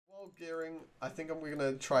While gearing, I think we're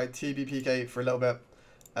going to try TBPK for a little bit.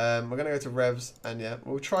 We're going to go to revs, and yeah,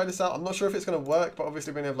 we'll try this out. I'm not sure if it's going to work, but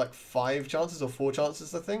obviously we only have like 5 chances or 4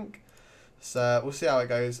 chances, I think. So we'll see how it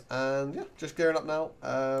goes. And yeah, just gearing up now.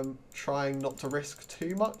 Trying not to risk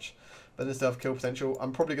too much, but then still have kill potential.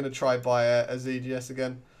 I'm probably going to try buy a ZGS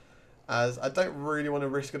again, as I don't really want to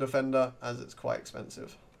risk a defender, as it's quite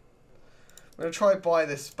expensive. We're going to try buy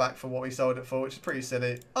this back for what we sold it for, which is pretty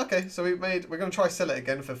silly. Okay, so we're going to try sell it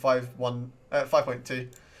again for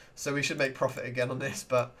 5.2. So we should make profit again on this.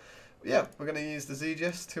 But yeah, we're going to use the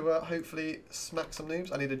ZGS to hopefully smack some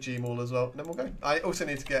noobs. I need a G-Maul as well, and then we'll go. I also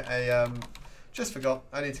need to get a, just forgot,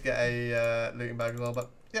 I need to get a looting bag as well.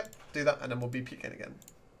 But yep, do that, and then we'll be peeking again.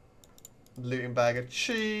 Looting bag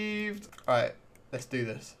achieved. Alright, let's do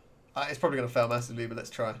this. It's probably going to fail massively, but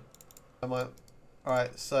let's try.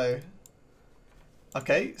 Alright, so...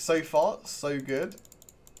 Okay, so far, so good.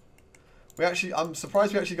 I'm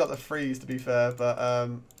surprised we actually got the freeze, to be fair, but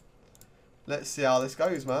let's see how this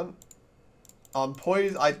goes, man. I'm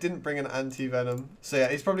poised. I didn't bring an anti-venom. So yeah,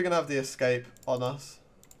 he's probably going to have the escape on us.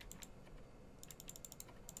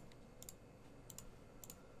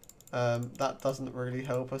 That doesn't really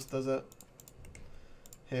help us, does it?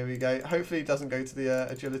 Here we go. Hopefully he doesn't go to the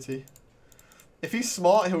agility. If he's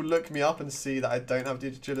smart, he'll look me up and see that I don't have the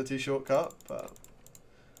agility shortcut, but...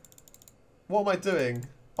 What am I doing?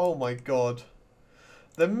 Oh my god.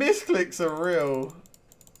 The misclicks are real.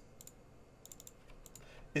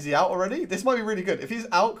 Is he out already? This might be really good. If he's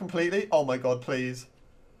out completely, oh my god, please.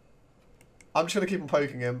 I'm just going to keep on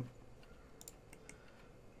poking him.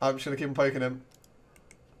 I'm just going to keep on poking him.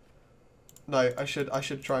 No, I should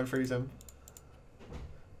try and freeze him.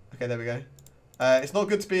 Okay, there we go. It's not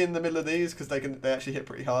good to be in the middle of these because they actually hit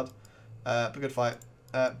pretty hard. But good fight.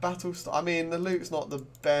 I mean, the loot's not the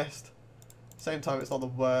best. Same time, it's not the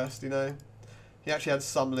worst, you know. He actually had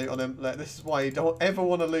some loot on him. Like, this is why you don't ever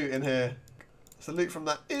want to loot in here. So loot from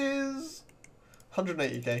that is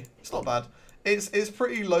 180k. It's not bad. It's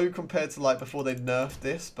pretty low compared to like before they nerfed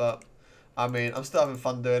this, but I mean, I'm still having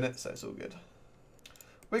fun doing it, so it's all good.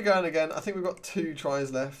 We're going again. I think we've got 2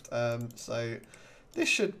 tries left. So this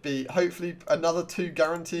should be hopefully another 2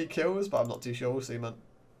 guaranteed kills, but I'm not too sure. We'll see, man.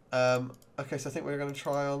 Okay, so I think we're going to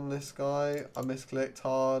try on this guy. I misclicked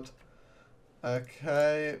hard.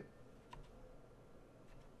 Okay.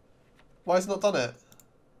 Why has he not done it?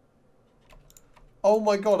 Oh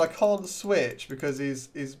my god, I can't switch because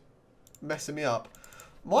he's messing me up.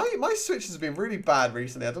 My switches have been really bad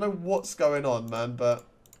recently. I don't know what's going on, man, but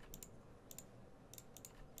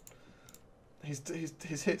his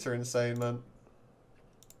hits are insane, man.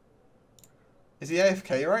 Is he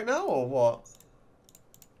AFK right now or what?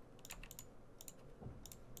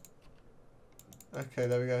 Okay,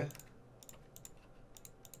 there we go.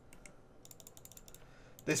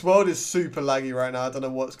 This world is super laggy right now. I don't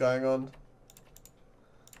know what's going on.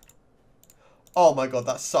 Oh my god,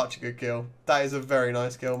 that's such a good kill. That is a very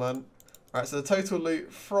nice kill, man. Alright, so the total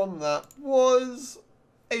loot from that was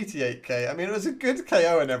 88k. I mean, it was a good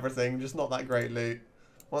KO and everything, just not that great loot.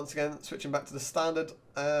 Once again, switching back to the standard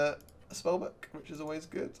spellbook, which is always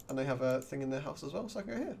good. And they have a thing in their house as well, so I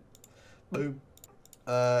can go here. Boom.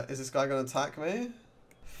 Is this guy going to attack me?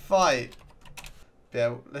 Fight.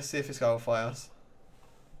 Yeah, let's see if this guy will fight us.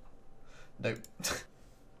 Nope.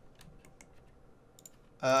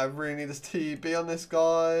 I really need this TB on this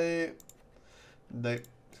guy. Nope.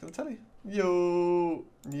 It's gonna tell you. Yo,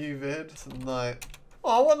 new vid tonight.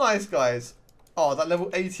 Oh, what nice guys. Oh, that level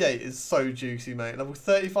 88 is so juicy, mate. Level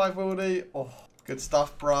 35 wildy. Oh, good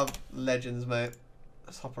stuff, bruv. Legends, mate.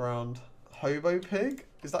 Let's hop around. Hobo pig?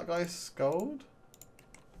 Is that guy skulled?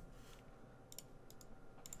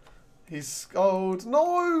 He's skulled.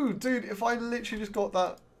 No, dude. If I literally just got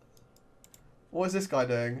that. What is this guy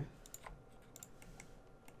doing?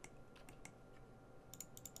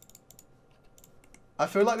 I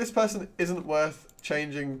feel like this person isn't worth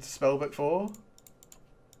changing to spellbook for.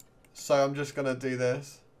 So I'm just going to do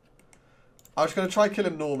this. I'm just going to try kill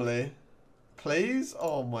him normally. Please?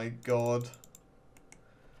 Oh my god.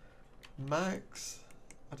 Max?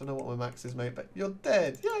 I don't know what my max is, mate, but you're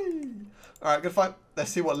dead. Yay! Alright, good fight.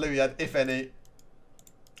 Let's see what loot he had, if any.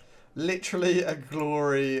 Literally a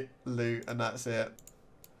glory loot, and that's it.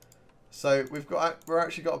 So we're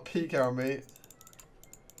actually got a PK on me,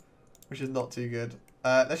 which is not too good.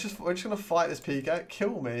 We're just gonna fight this PK.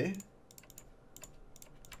 Kill me.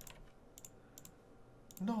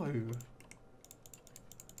 No.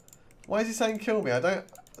 Why is he saying kill me? I don't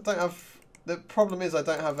have. The problem is I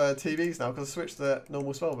don't have TVs now because I switched to the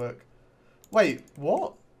normal spellbook. Wait,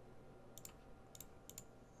 what?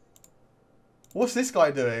 What's this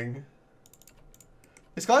guy doing?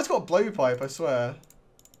 This guy's got a blowpipe, I swear.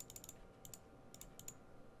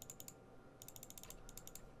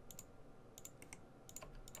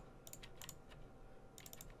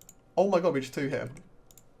 Oh my god, we just 2-hit him.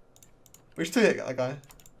 We just 2-hit that guy.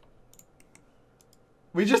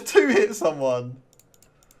 We just 2-hit someone.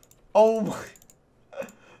 Oh my...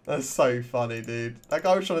 That's so funny, dude. That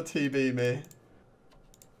guy was trying to TB me.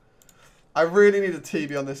 I really need a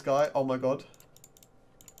TB on this guy. Oh my god.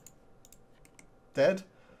 Dead.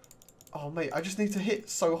 Oh, mate, I just need to hit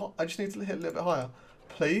so hot. I just need to hit a little bit higher.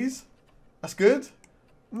 Please? That's good.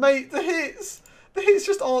 Mate, the hits! The hits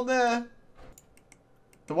just aren't there.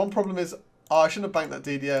 The one problem is... Oh, I shouldn't have banked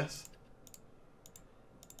that DDS.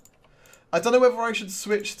 I don't know whether I should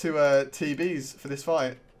switch to TBs for this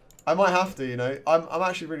fight. I might have to, you know. I'm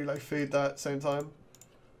actually really low food at the same time.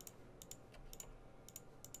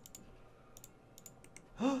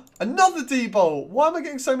 Another D-bolt! Why am I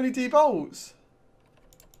getting so many D-bolts?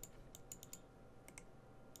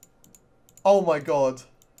 Oh my god.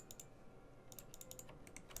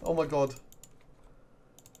 Oh my god.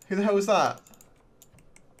 Who the hell is that?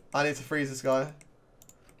 I need to freeze this guy.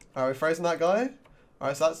 Alright, we're freezing that guy.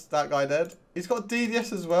 Alright, so that's that guy dead. He's got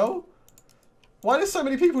DDS as well? Why are there so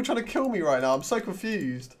many people trying to kill me right now? I'm so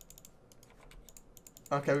confused.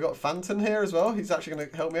 Okay, we've got Phantom here as well. He's actually going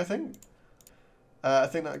to help me, I think. I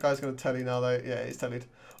think that guy's going to telly now, though. Yeah, he's tellied.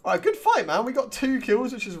 Alright, good fight, man. We got 2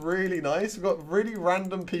 kills, which is really nice. We've got really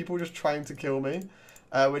random people just trying to kill me,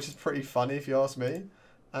 which is pretty funny, if you ask me.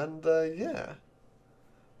 And, yeah.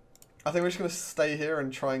 I think we're just going to stay here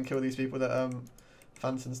and try and kill these people that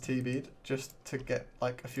Phantom's TB'd, just to get,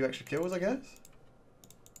 like, a few extra kills, I guess.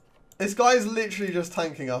 This guy is literally just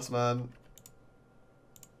tanking us, man.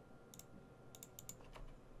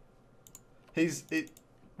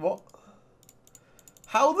 What?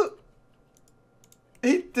 How the...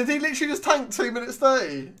 Did he literally just tank 2 minutes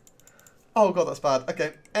 30? Oh god, that's bad.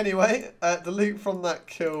 Okay, anyway, the loot from that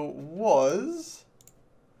kill was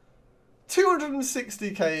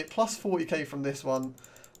 260k plus 40k from this one.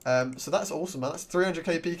 So that's awesome, man. That's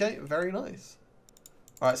 300k PK. Very nice.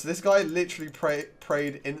 Alright, so this guy literally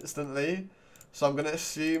prayed instantly. So I'm going to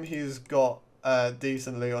assume he's got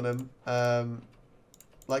decent loot on him.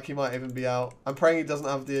 Like he might even be out. I'm praying he doesn't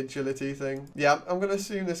have the agility thing. Yeah, I'm going to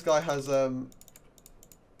assume this guy has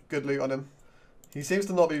good loot on him. He seems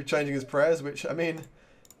to not be changing his prayers, which, I mean,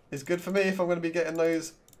 is good for me if I'm going to be getting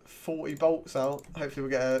those 40 bolts out. Hopefully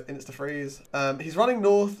we'll get an insta-freeze. He's running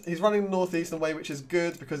north. He's running northeastern way, which is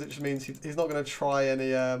good because it just means he's not going to try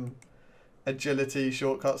any agility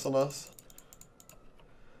shortcuts on us.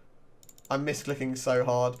 I'm misclicking so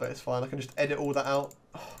hard, but it's fine. I can just edit all that out.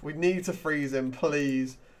 We need to freeze him,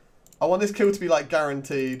 please. I want this kill to be, like,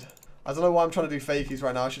 guaranteed. I don't know why I'm trying to do fakies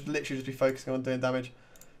right now. I should literally just be focusing on doing damage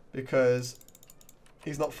because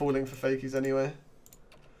he's not falling for fakies anyway.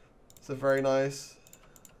 So very nice.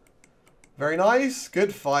 Very nice.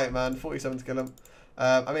 Good fight, man. 47 to kill him.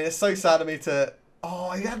 I mean, it's so sad of me to...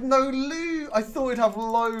 Oh, he had no loot. I thought he'd have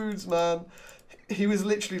loads, man. He was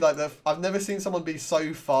literally like the... I've never seen someone be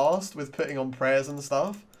so fast with putting on prayers and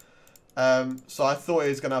stuff. So I thought he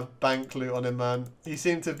was going to have bank loot on him, man. He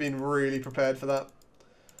seemed to have been really prepared for that.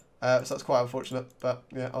 So that's quite unfortunate. But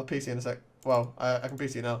yeah, I'll PC in a sec. Well, I can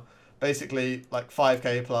PC now. Basically, like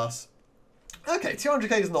 5k plus. Okay,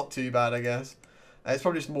 200k is not too bad, I guess. It's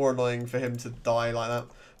probably just more annoying for him to die like that.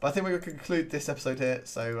 But I think we're going to conclude this episode here.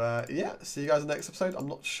 So, yeah, see you guys in the next episode. I'm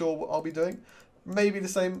not sure what I'll be doing. Maybe the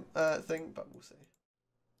same thing, but we'll see.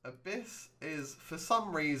 Abyss is, for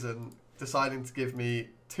some reason, deciding to give me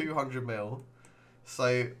 200 mil.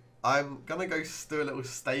 So, I'm going to go do a little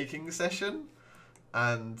staking session.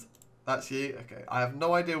 And that's you. Okay, I have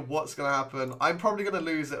no idea what's going to happen. I'm probably going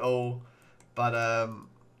to lose it all. But,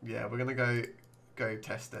 yeah, we're going to go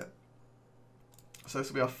test it. So this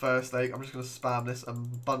will be our first stake. I'm just going to spam this a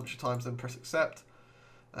bunch of times and press accept.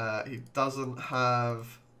 He doesn't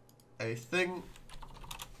have a thing.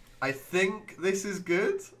 I think this is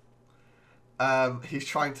good. He's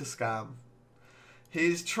trying to scam.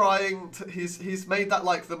 He's trying to... He's made that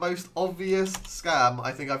like the most obvious scam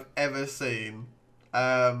I think I've ever seen.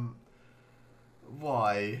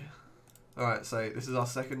 Why? Alright, so this is our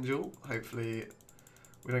second duel. Hopefully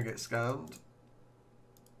we don't get scammed.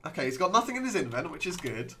 Okay, he's got nothing in his invent, which is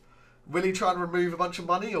good. Will he try and remove a bunch of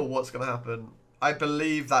money, or what's going to happen? I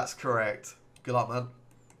believe that's correct. Good luck, man.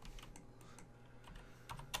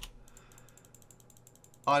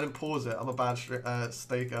 I didn't pause it. I'm a bad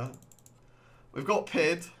staker. We've got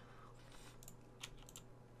PID.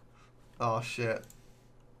 Oh, shit.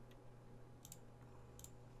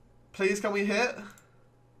 Please, can we hit?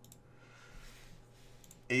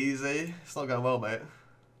 Easy. It's not going well, mate.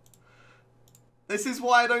 This is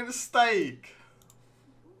why I don't stake.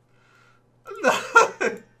 No.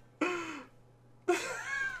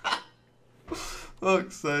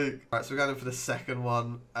 Fuck's sake. Right, so we're going in for the second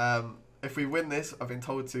one. If we win this, I've been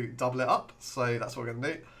told to double it up, so that's what we're going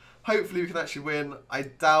to do. Hopefully we can actually win. I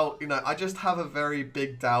doubt, you know, I just have a very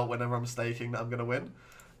big doubt whenever I'm staking that I'm going to win.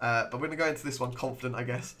 But we're going to go into this one confident, I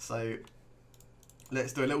guess. So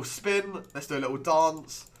let's do a little spin. Let's do a little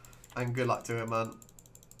dance. And good luck to him, man.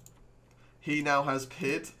 He now has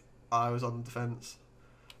PID. I was on defense.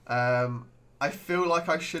 I feel like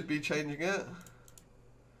I should be changing it.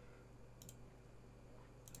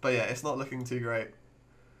 But yeah, it's not looking too great.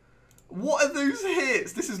 What are those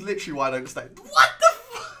hits? This is literally why I don't stake. What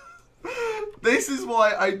the fuck? This is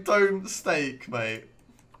why I don't stake, mate.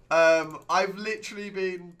 I've literally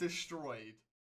been destroyed.